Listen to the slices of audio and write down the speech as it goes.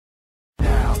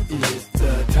is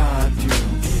the time to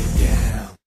get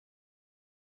down.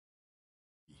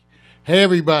 Hey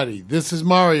everybody, this is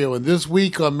Mario, and this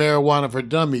week on Marijuana for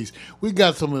Dummies, we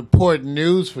got some important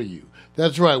news for you.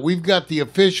 That's right, we've got the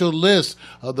official list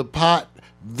of the pot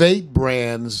vape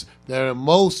brands that are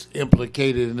most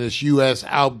implicated in this U.S.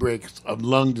 outbreak of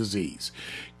lung disease.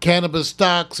 Cannabis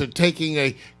stocks are taking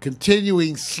a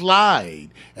continuing slide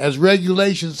as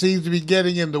regulation seems to be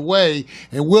getting in the way,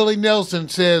 and Willie Nelson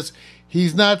says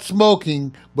he's not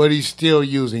smoking, but he's still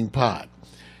using pot.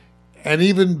 And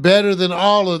even better than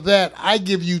all of that, I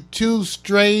give you 2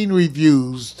 strain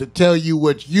reviews to tell you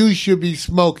what you should be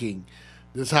smoking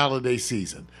this holiday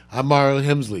season. I'm Mario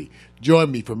Hemsley.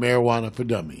 Join me for Marijuana for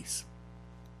Dummies.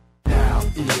 Now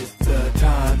is the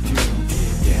time to